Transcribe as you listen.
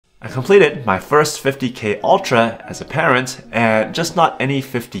completed my first 50k ultra as a parent, and just not any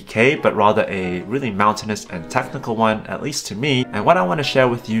 50k, but rather a really mountainous and technical one, at least to me. And what I want to share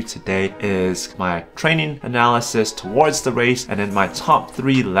with you today is my training analysis towards the race, and then my top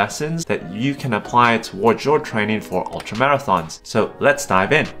 3 lessons that you can apply towards your training for ultramarathons. So let's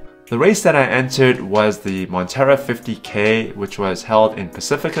dive in. The race that I entered was the Montera 50k, which was held in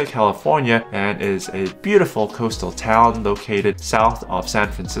Pacifica, California, and is a beautiful coastal town located south of San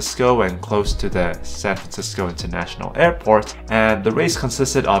Francisco and close to the San Francisco International Airport. And the race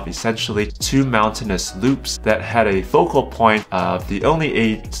consisted of essentially 2 mountainous loops that had a focal point of the only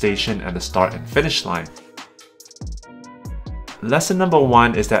aid station and the start and finish line. Lesson number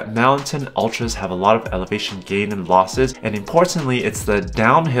 1 is that mountain ultras have a lot of elevation gain and losses, and importantly, it's the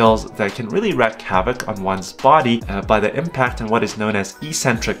downhills that can really wreak havoc on one's body by the impact on what is known as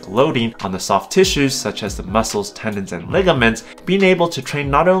eccentric loading on the soft tissues such as the muscles, tendons, and ligaments. Being able to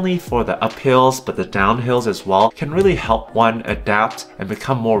train not only for the uphills but the downhills as well can really help one adapt and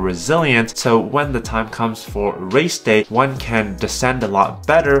become more resilient, so when the time comes for race day, one can descend a lot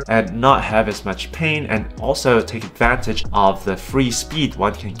better and not have as much pain, and also take advantage of the free speed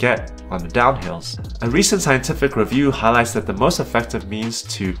one can get on the downhills. A recent scientific review highlights that the most effective means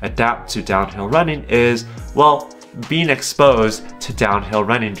to adapt to downhill running is, well, being exposed to downhill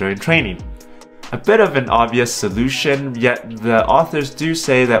running during training. A bit of an obvious solution, yet the authors do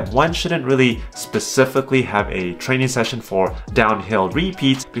say that one shouldn't really specifically have a training session for downhill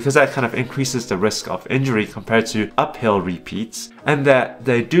repeats because that kind of increases the risk of injury compared to uphill repeats. And that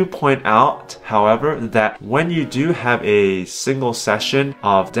they do point out, however, that when you do have a single session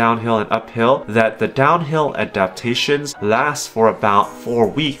of downhill and uphill, that the downhill adaptations last for about 4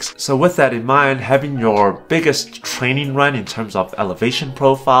 weeks. So with that in mind, having your biggest training run in terms of elevation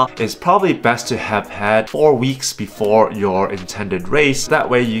profile is probably best to have had 4 weeks before your intended race. That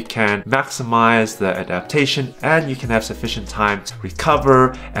way you can maximize the adaptation and you can have sufficient time to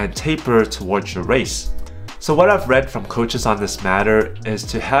recover and taper towards your race. So what I've read from coaches on this matter is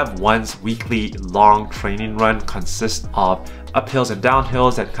to have one's weekly long training run consist of uphills and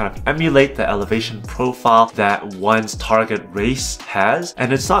downhills that kind of emulate the elevation profile that one's target race has.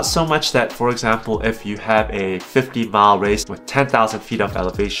 And it's not so much that, for example, if you have a 50-mile race with 10,000 feet of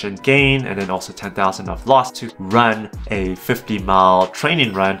elevation gain and then also 10,000 of loss, to run a 50-mile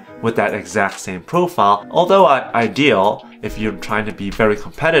training run with that exact same profile, although ideal if you're trying to be very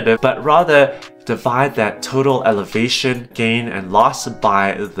competitive, but rather divide that total elevation gain and loss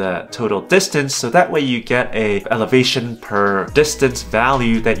by the total distance, so that way you get a elevation per distance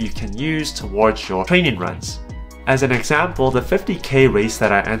value that you can use towards your training runs. As an example, the 50k race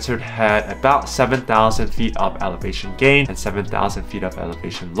that I entered had about 7,000 feet of elevation gain and 7,000 feet of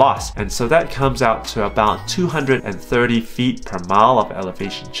elevation loss. And so that comes out to about 230 feet per mile of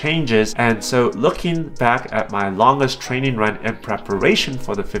elevation changes. And so looking back at my longest training run in preparation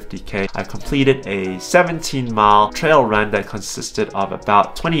for the 50k, I completed a 17-mile trail run that consisted of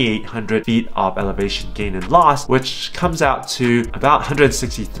about 2,800 feet of elevation gain and loss, which comes out to about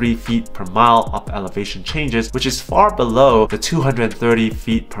 163 feet per mile of elevation changes, which is far below the 230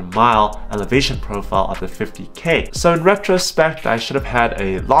 feet per mile elevation profile of the 50k. So in retrospect, I should have had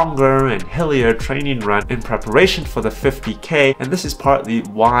a longer and hillier training run in preparation for the 50k, and this is partly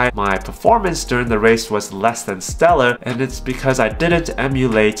why my performance during the race was less than stellar, and it's because I didn't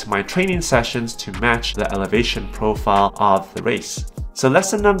emulate my training sessions to match the elevation profile of the race. So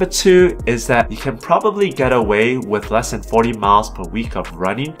lesson number 2 is that you can probably get away with less than 40 miles per week of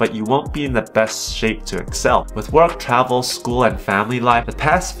running, but you won't be in the best shape to excel. With work, travel, school, and family life, the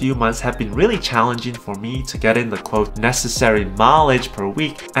past few months have been really challenging for me to get in the quote necessary mileage per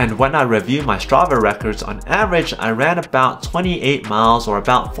week. And when I review my Strava records, on average, I ran about 28 miles or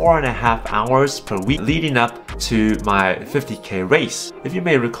about 4.5 hours per week leading up to my 50k race. If you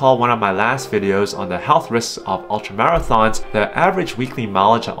may recall one of my last videos on the health risks of ultramarathons, the average weekly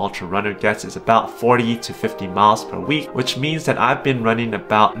mileage an ultra runner gets is about 40 to 50 miles per week, which means that I've been running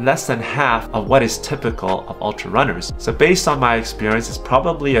about less than half of what is typical of ultra runners. So based on my experience, it's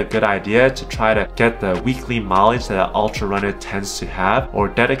probably a good idea to try to get the weekly mileage that an ultra runner tends to have, or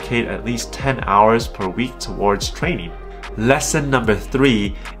dedicate at least 10 hours per week towards training. Lesson number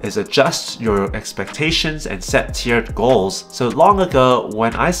 3 is adjust your expectations and set tiered goals. So long ago,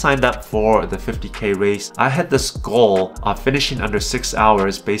 when I signed up for the 50k race, I had this goal of finishing under 6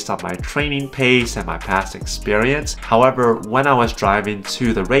 hours based on my training pace and my past experience. However, when I was driving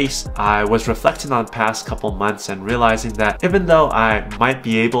to the race, I was reflecting on the past couple months and realizing that even though I might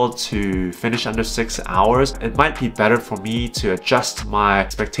be able to finish under 6 hours, it might be better for me to adjust my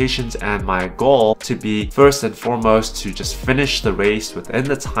expectations and my goal to be first and foremost to just finish the race within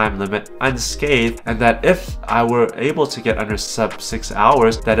the time limit unscathed, and that if I were able to get under sub 6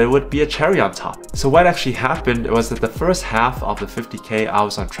 hours, that it would be a cherry on top. So what actually happened was that the first half of the 50K I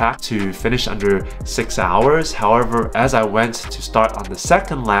was on track to finish under 6 hours. However, as I went to start on the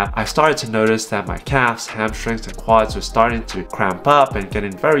second lap, I started to notice that my calves, hamstrings, and quads were starting to cramp up and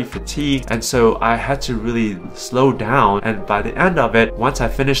getting very fatigued, and so I had to really slow down. And by the end of it, once I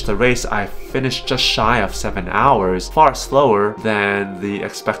finished the race, I finished just shy of 7 hours, far slower than the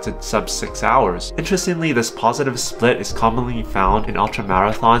expected sub 6 hours. Interestingly, this positive split is commonly found in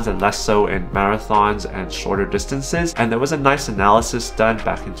ultramarathons and less so in marathons and shorter distances, and there was a nice analysis done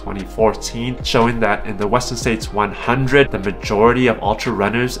back in 2014 showing that in the Western States 100, the majority of ultra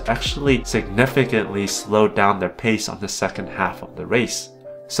runners actually significantly slowed down their pace on the second half of the race.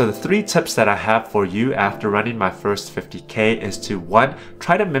 So the 3 tips that I have for you after running my first 50K is to 1.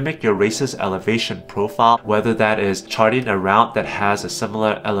 Try to mimic your race's elevation profile, whether that is charting a route that has a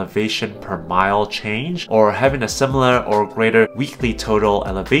similar elevation per mile change, or having a similar or greater weekly total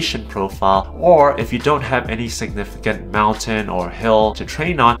elevation profile, or if you don't have any significant mountain or hill to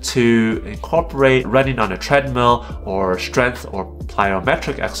train on, to incorporate running on a treadmill or strength or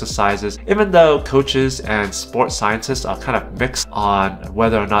plyometric exercises. Even though coaches and sports scientists are kind of mixed on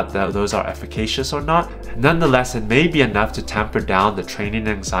whether or not those are efficacious or not, nonetheless it may be enough to tamper down the training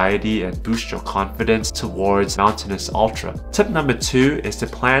anxiety and boost your confidence towards mountainous ultra. Tip number 2 is to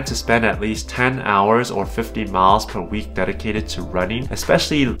plan to spend at least 10 hours or 50 miles per week dedicated to running,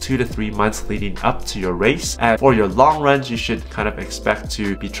 especially 2 to 3 months leading up to your race. And for your long runs, you should kind of expect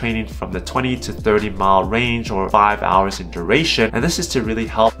to be training from the 20 to 30 mile range or 5 hours in duration. And this is to really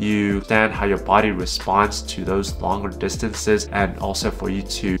help you understand how your body responds to those longer distances, and also for you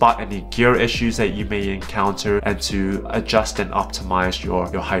to spot any gear issues that you may encounter and to adjust and optimize your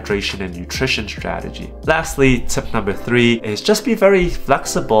hydration and nutrition strategy. Lastly, tip number 3 is just be very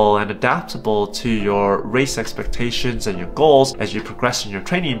flexible and adaptable to your race expectations and your goals as you progress in your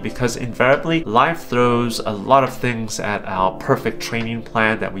training, because invariably life throws a lot of things at our perfect training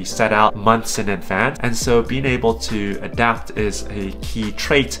plan that we set out months in advance, and so being able to adapt is a key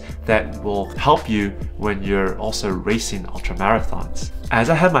trait that will help you when you're also racing ultramarathons. As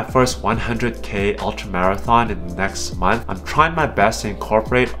I have my first 100K ultramarathon in the next month, I'm trying my best to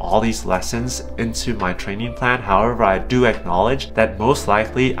incorporate all these lessons into my training plan. However, I do acknowledge that most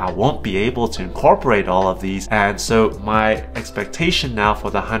likely I won't be able to incorporate all of these, and so my expectation now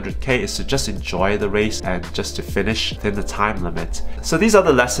for the 100K is to just enjoy the race and just to finish within the time limit. So these are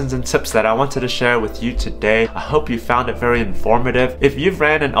the lessons and tips that I wanted to share with you today. I hope you found it very informative. If you've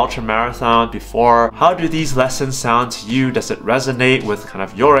ran an ultramarathon before, how do these lessons sound to you? Does it resonate with kind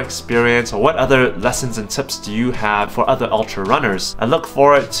of your experience, or what other lessons and tips do you have for other ultra runners? I look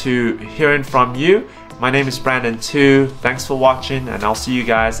forward to hearing from you. My name is Brandon too. Thanks for watching, and I'll see you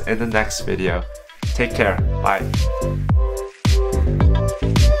guys in the next video. Take care. Bye.